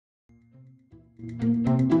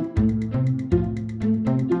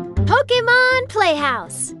Pokémon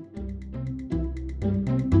Playhouse.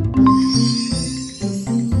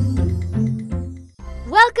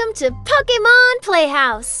 Welcome to Pokémon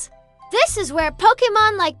Playhouse. This is where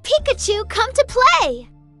Pokémon like Pikachu come to play.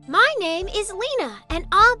 My name is Lena, and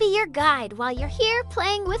I'll be your guide while you're here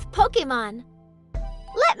playing with Pokémon.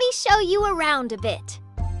 Let me show you around a bit.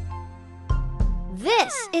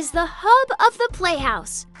 This is the hub of the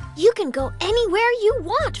Playhouse. You can go anywhere you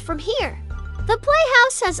want from here. The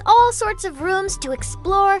Playhouse has all sorts of rooms to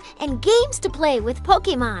explore and games to play with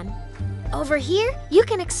Pokémon. Over here, you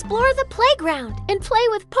can explore the playground and play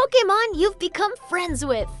with Pokémon you've become friends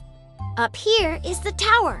with. Up here is the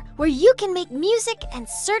tower, where you can make music and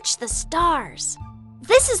search the stars.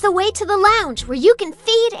 This is the way to the lounge, where you can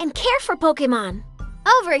feed and care for Pokémon.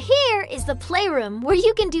 Over here is the Playroom, where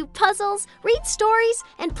you can do puzzles, read stories,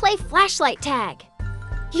 and play flashlight tag.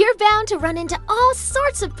 You're bound to run into all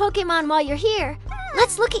sorts of Pokémon while you're here.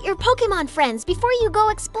 Let's look at your Pokémon friends before you go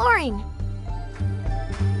exploring.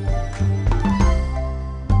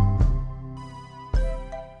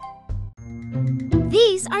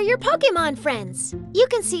 These are your Pokémon friends. You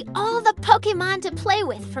can see all the Pokémon to play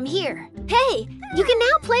with from here. Hey, you can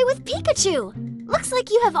now play with Pikachu. Looks like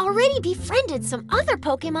you have already befriended some other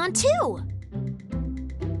Pokémon too.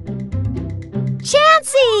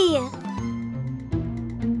 Chansey!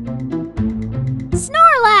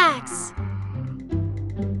 Snorlax!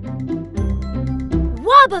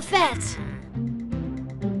 Wobbuffet!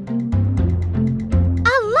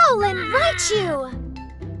 Alolan Raichu!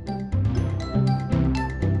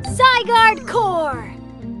 Zygarde Core!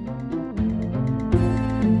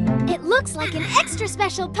 It looks like an extra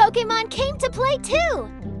special Pokémon came to play too!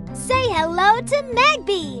 Say hello to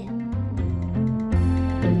Magby!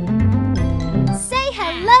 Say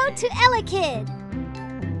hello to Elekid!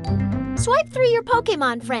 Swipe through your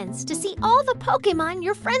Pokémon friends to see all the Pokémon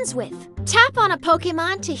you're friends with. Tap on a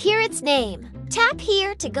Pokémon to hear its name. Tap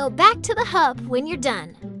here to go back to the hub when you're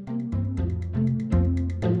done.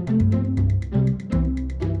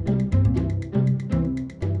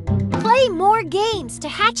 Play more games to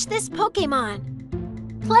hatch this Pokémon.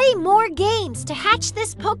 Play more games to hatch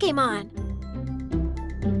this Pokémon.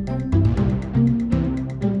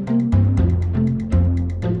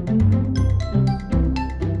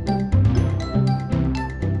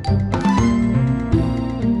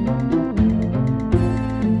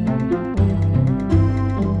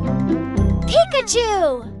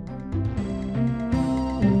 Pikachu!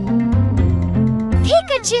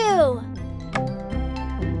 Pikachu!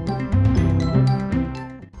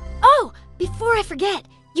 Oh, before I forget,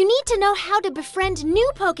 you need to know how to befriend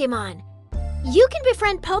new Pokémon. You can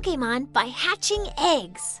befriend Pokémon by hatching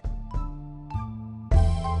eggs.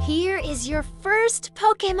 Here is your first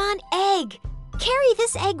Pokémon Egg. Carry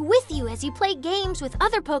this egg with you as you play games with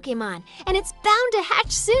other Pokémon, and it's bound to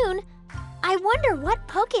hatch soon. I wonder what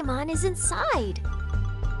Pokémon is inside.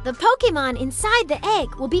 The Pokémon inside the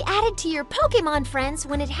egg will be added to your Pokémon friends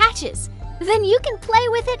when it hatches. Then you can play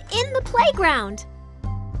with it in the playground.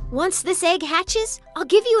 Once this egg hatches, I'll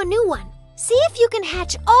give you a new one. See if you can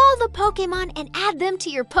hatch all the Pokémon and add them to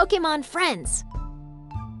your Pokémon friends.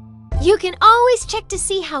 You can always check to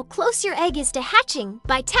see how close your egg is to hatching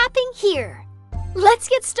by tapping here. Let's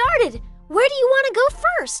get started. Where do you want to go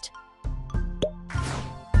first?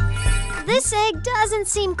 This egg doesn't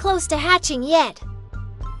seem close to hatching yet.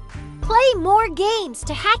 Play more games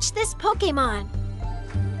to hatch this Pokémon.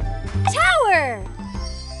 Tower!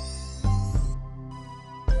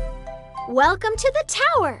 Welcome to the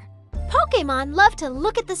tower. Pokémon love to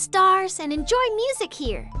look at the stars and enjoy music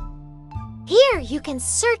here. Here you can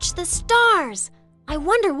search the stars. I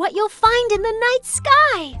wonder what you'll find in the night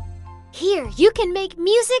sky. Here you can make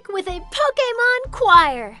music with a Pokémon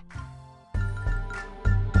choir.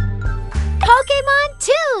 Pokémon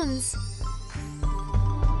tunes!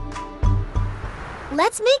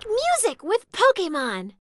 Let's make music with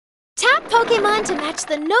Pokémon. Tap Pokémon to match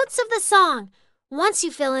the notes of the song. Once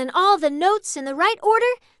you fill in all the notes in the right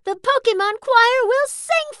order, the Pokémon choir will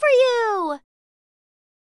sing for you!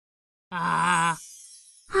 Ah.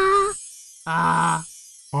 Ah. Ah.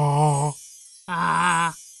 Oh.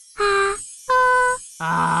 Ah. Ah.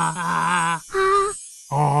 Ah. Ah.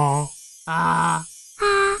 Oh. Ah.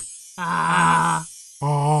 Ah.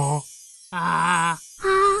 Oh.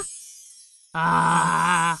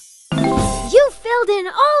 Ah. You filled in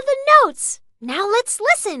all the notes! Now let's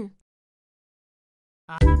listen!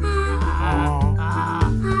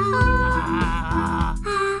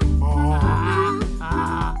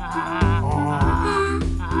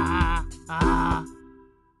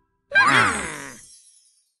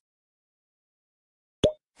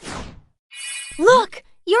 Look,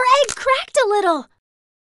 your egg cracked a little.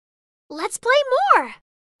 Let's play more.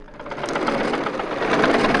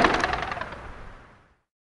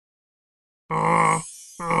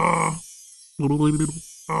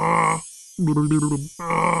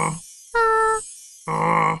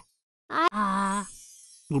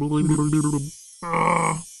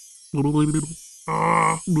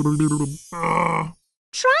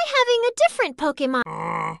 Try having a different Pokemon.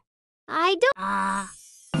 I don't.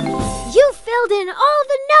 You filled in all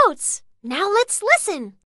the notes. Now let's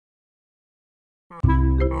listen.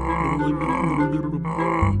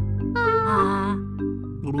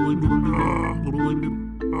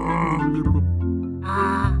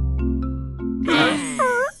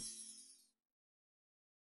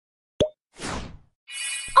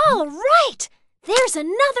 All right! There's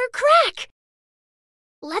another crack!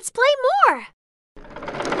 Let's play more!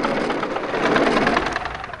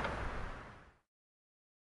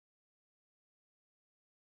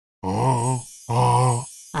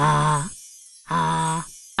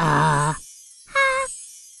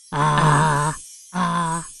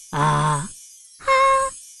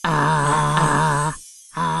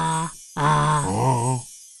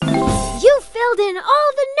 You filled in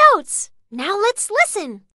all the notes! Now let's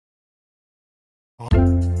listen!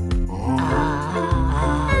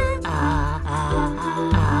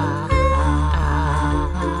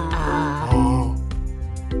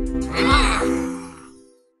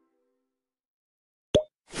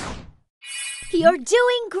 You're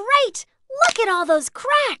doing great! Look at all those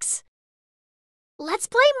cracks! Let's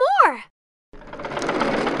play more!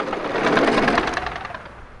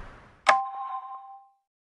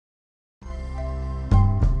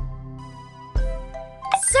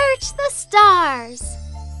 Search the stars!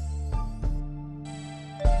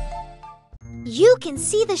 You can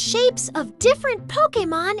see the shapes of different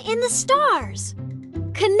Pokémon in the stars.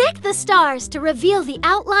 Connect the stars to reveal the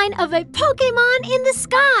outline of a Pokémon in the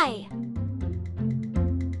sky.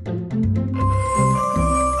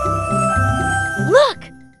 Look!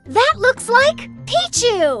 That looks like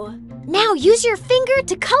Pichu! Now use your finger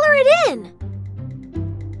to color it in.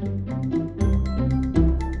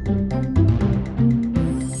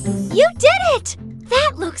 You did it!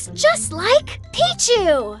 That looks just like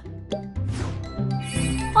Pichu!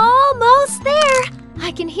 Almost there!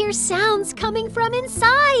 I can hear sounds coming from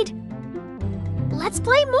inside. Let's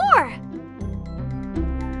play more.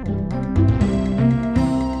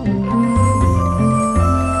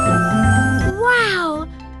 Wow!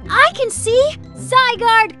 I can see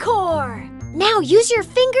Zygarde Core! Now use your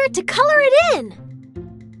finger to color it in.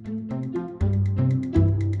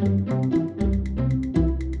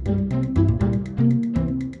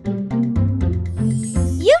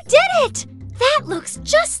 You did it! That looks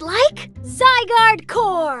just like Zygarde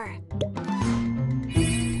Core!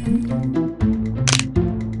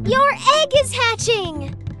 Your egg is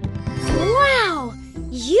hatching! Wow!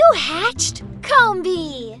 You hatched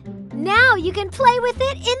Combee! Now you can play with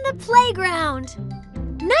it in the playground!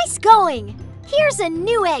 Nice going! Here's a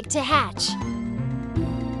new egg to hatch!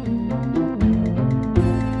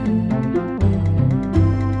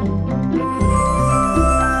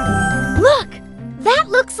 Look! That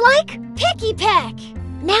looks like Picky Peck!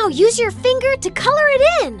 Now use your finger to color it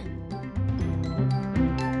in!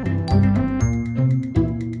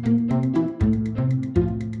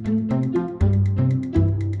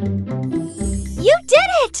 You did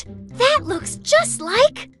it! That looks just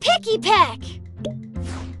like Picky Peck!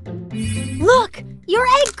 Look! Your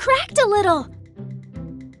egg cracked a little!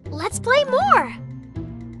 Let's play more!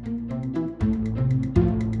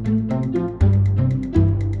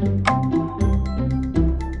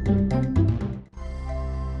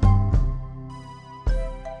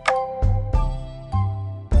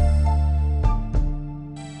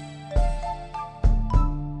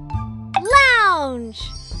 Lounge!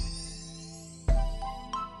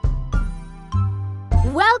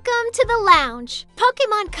 Welcome to the lounge.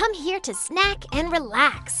 Pokémon come here to snack and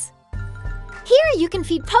relax. Here you can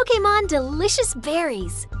feed Pokémon delicious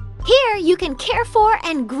berries. Here you can care for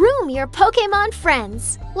and groom your Pokémon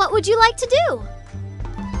friends. What would you like to do?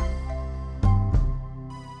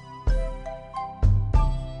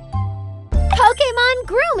 Pokémon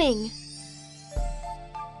Grooming!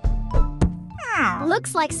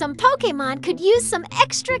 Looks like some Pokémon could use some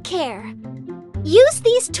extra care. Use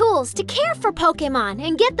these tools to care for Pokémon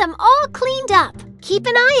and get them all cleaned up. Keep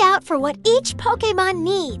an eye out for what each Pokémon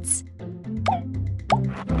needs.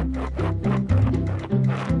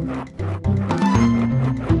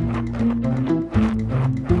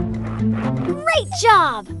 Great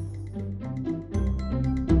job!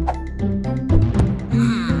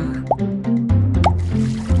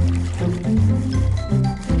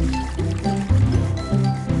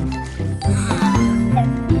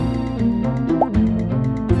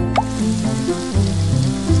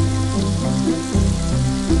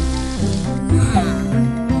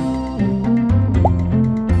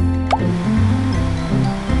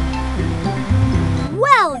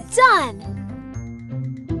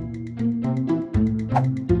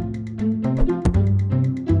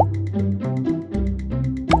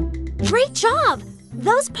 Great job!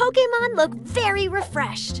 Those Pokémon look very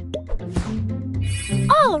refreshed.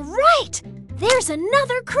 All right! There's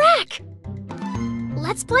another crack!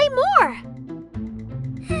 Let's play more!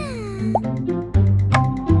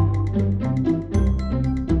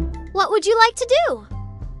 What would you like to do?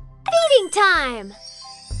 Feeding time!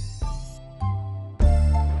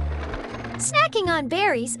 Snacking on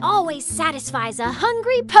berries always satisfies a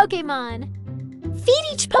hungry Pokémon. Feed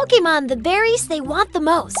each Pokémon the berries they want the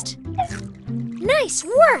most. Nice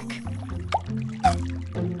work!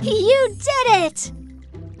 You did it!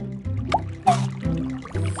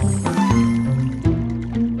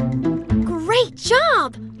 Great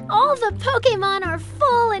job! All the Pokémon are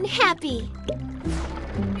full and happy.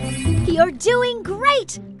 You're doing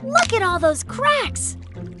great! Look at all those cracks!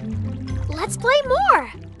 Let's play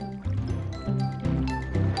more!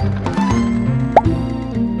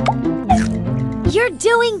 You're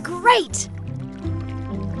doing great!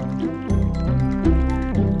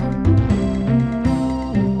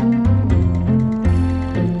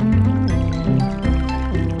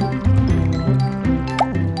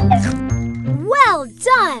 Well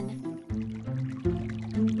done!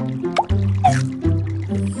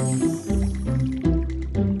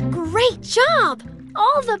 Great job!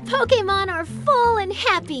 All the Pokémon are full and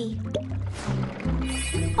happy.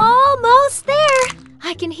 Almost there!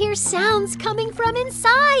 I can hear sounds coming from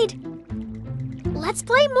inside. Let's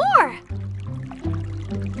play more.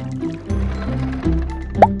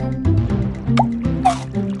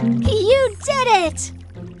 You did it!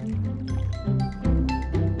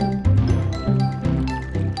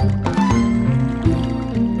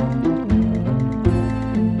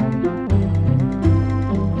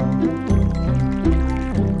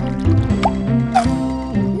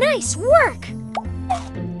 Nice work!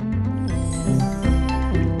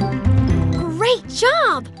 Great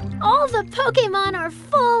job! All the Pokémon are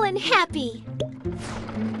full and happy.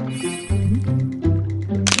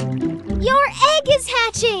 Your egg is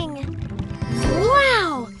hatching!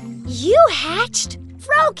 Wow! You hatched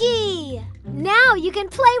Froakie! Now you can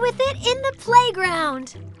play with it in the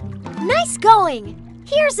playground. Nice going!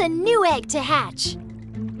 Here's a new egg to hatch.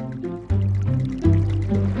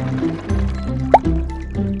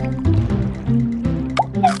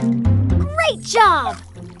 Great job!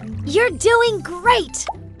 You're doing great!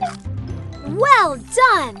 Well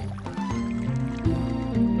done!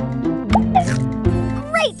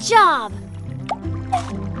 Great job!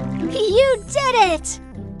 You did it!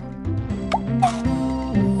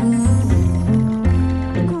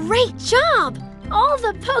 Great job! All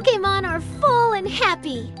the Pokémon are full and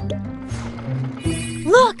happy.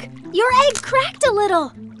 Look! Your egg cracked a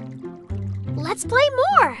little! Let's play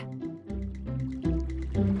more!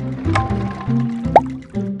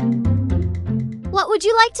 What would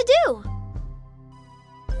you like to do?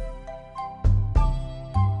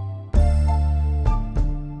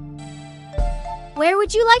 Where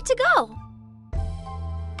would you like to go?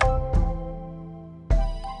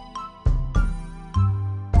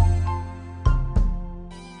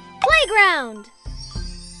 Playground!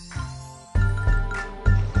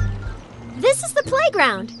 This is the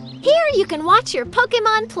playground. Here you can watch your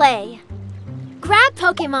Pokémon play. Grab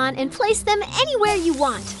Pokémon and place them anywhere you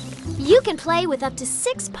want. You can play with up to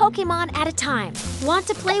 6 Pokémon at a time. Want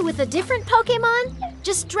to play with a different Pokémon?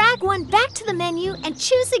 Just drag one back to the menu and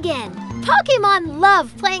choose again. Pokémon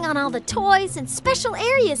love playing on all the toys and special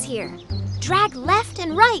areas here. Drag left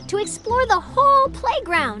and right to explore the whole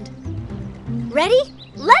playground. Ready?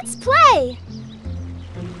 Let's play!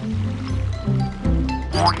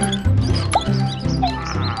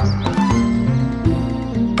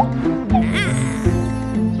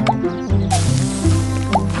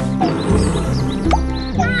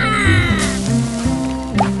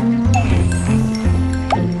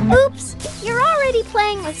 Oops, you're already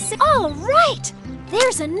playing with 6. All right,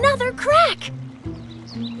 there's another crack.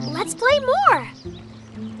 Let's play more.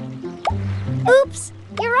 Oops,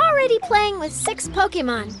 you're already playing with 6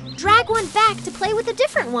 Pokémon. Drag one back to play with a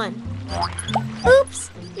different one.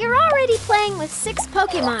 Oops, you're already playing with 6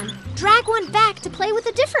 Pokémon. Drag one back to play with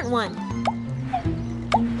a different one.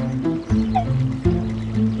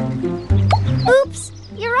 Oops,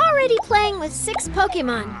 you're already playing with 6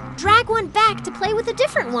 Pokémon. Drag one back to play with a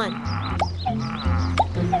different one.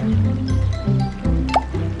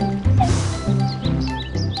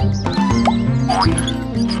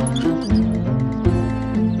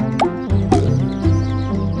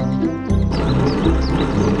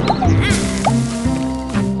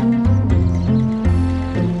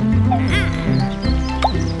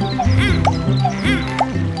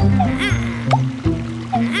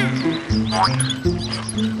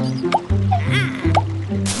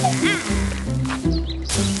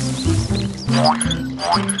 Playroom!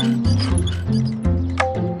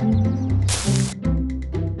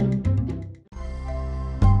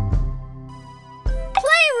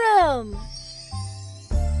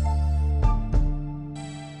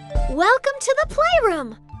 Welcome to the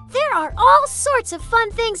Playroom! There are all sorts of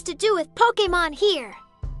fun things to do with Pokémon here.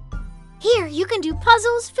 Here you can do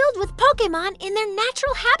puzzles filled with Pokémon in their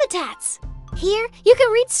natural habitats. Here you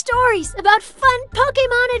can read stories about fun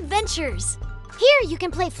Pokémon adventures. Here you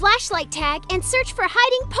can play flashlight tag and search for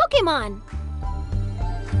hiding Pokémon.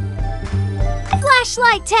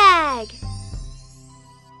 Flashlight tag!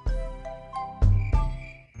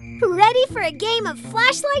 Ready for a game of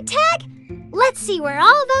flashlight tag? Let's see where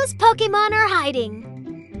all those Pokémon are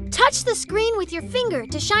hiding. Touch the screen with your finger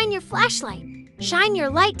to shine your flashlight. Shine your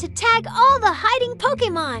light to tag all the hiding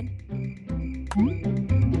Pokémon.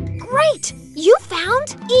 Great! You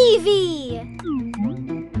found Eevee!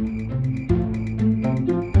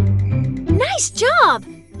 Nice job!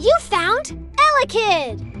 You found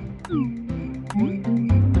Elekid!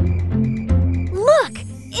 Look!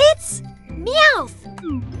 It's Meowth!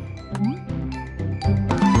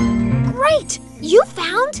 Great! You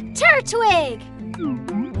found Turtwig!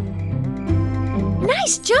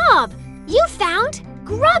 Nice job! You found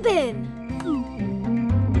Grubbin!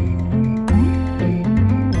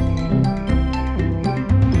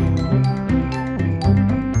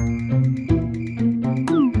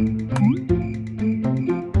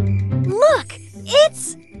 Look!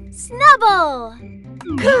 It's Snubble!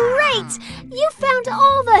 Great! You found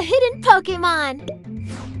all the hidden Pokémon!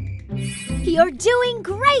 You're doing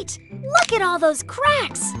great! Look at all those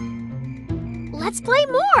cracks! Let's play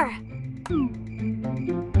more!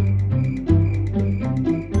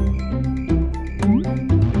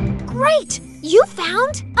 Great! You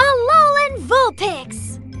found a Alolan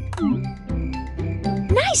Vulpix!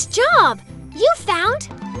 Nice job! You found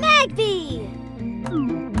Magby!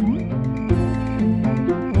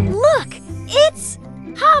 Look! It's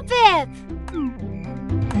Hoppip!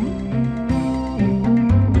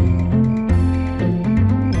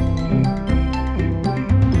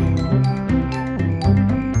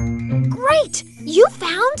 Great! You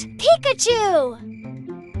found Pikachu!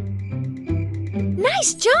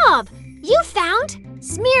 Nice job! You found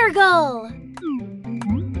Smeargle!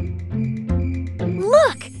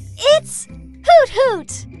 Look! It's Hoot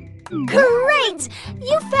Hoot! Great!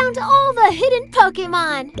 You found all the hidden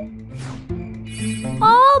Pokémon!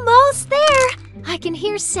 Almost there! I can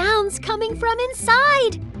hear sounds coming from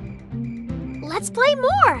inside! Let's play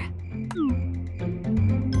more!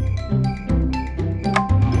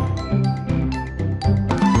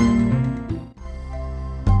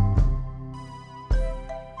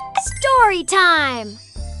 Story time!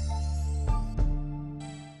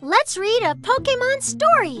 Let's read a Pokémon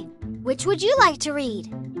story. Which would you like to read?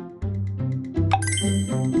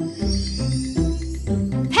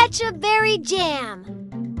 Pecha Berry Jam.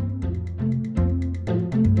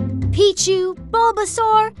 Pichu,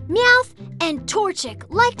 Bulbasaur, Meowth, and Torchic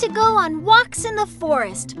like to go on walks in the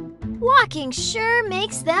forest. Walking sure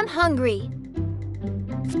makes them hungry.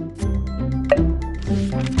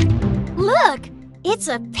 Look! It's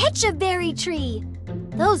a Pecha Berry tree.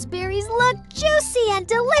 Those berries look juicy and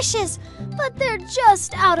delicious, but they're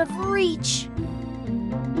just out of reach.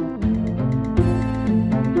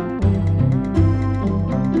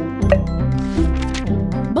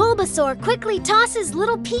 Bulbasaur quickly tosses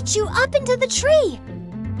little Pichu up into the tree.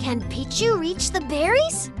 Can Pichu reach the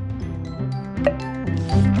berries?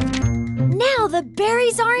 Now the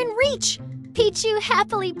berries are in reach. Pichu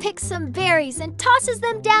happily picks some berries and tosses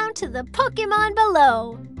them down to the Pokémon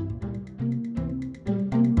below.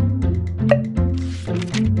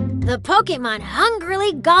 The Pokémon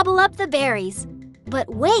hungrily gobble up the berries. But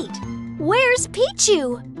wait, where's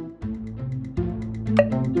Pichu?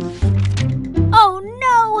 Oh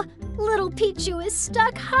no! Little Pichu is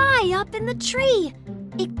stuck high up in the tree.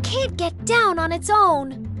 It can't get down on its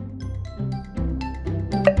own.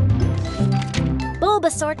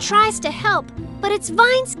 Bulbasaur tries to help, but its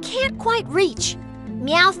vines can't quite reach.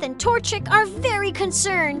 Meowth and Torchic are very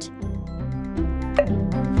concerned.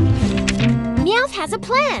 Meowth has a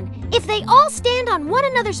plan. If they all stand on one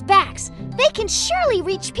another's backs, they can surely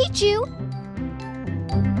reach Pichu.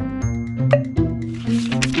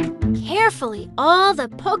 Carefully, all the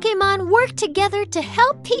Pokémon work together to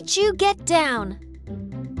help Pichu get down.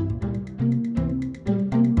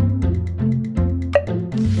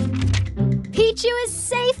 Pichu is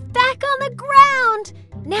safe back on the ground!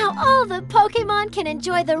 Now all the Pokémon can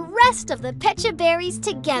enjoy the rest of the Pecha Berries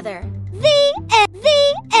together. The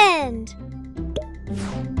end!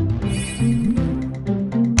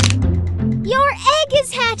 Your egg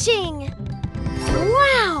is hatching!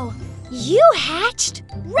 You hatched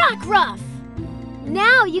Rockruff!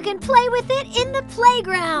 Now you can play with it in the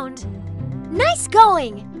playground. Nice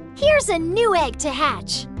going! Here's a new egg to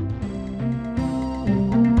hatch.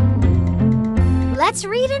 Let's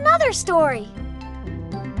read another story.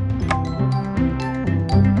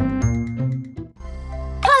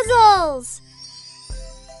 Puzzles!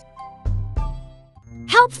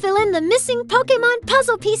 Help fill in the missing Pokemon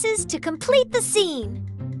puzzle pieces to complete the scene.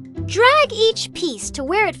 Drag each piece to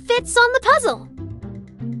where it fits on the puzzle.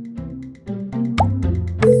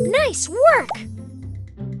 Nice work!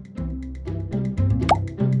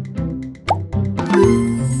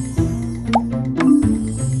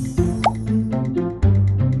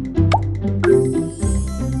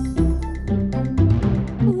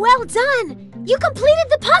 Well done! You completed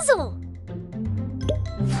the puzzle!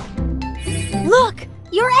 Look!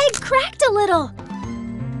 Your egg cracked a little!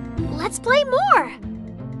 Let's play more!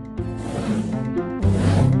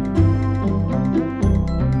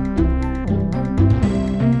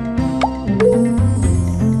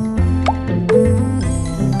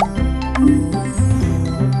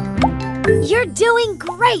 You're doing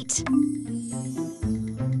great!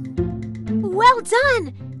 Well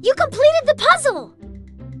done! You completed the puzzle!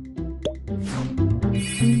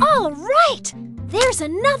 All right! There's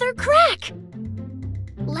another crack!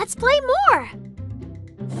 Let's play more!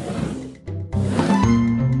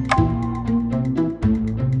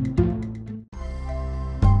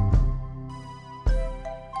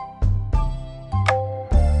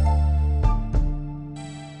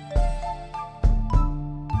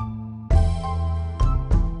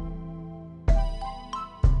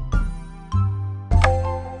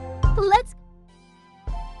 Let's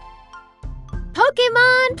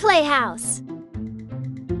Pokémon Playhouse.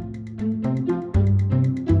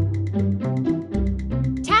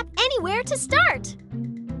 Tap anywhere to start.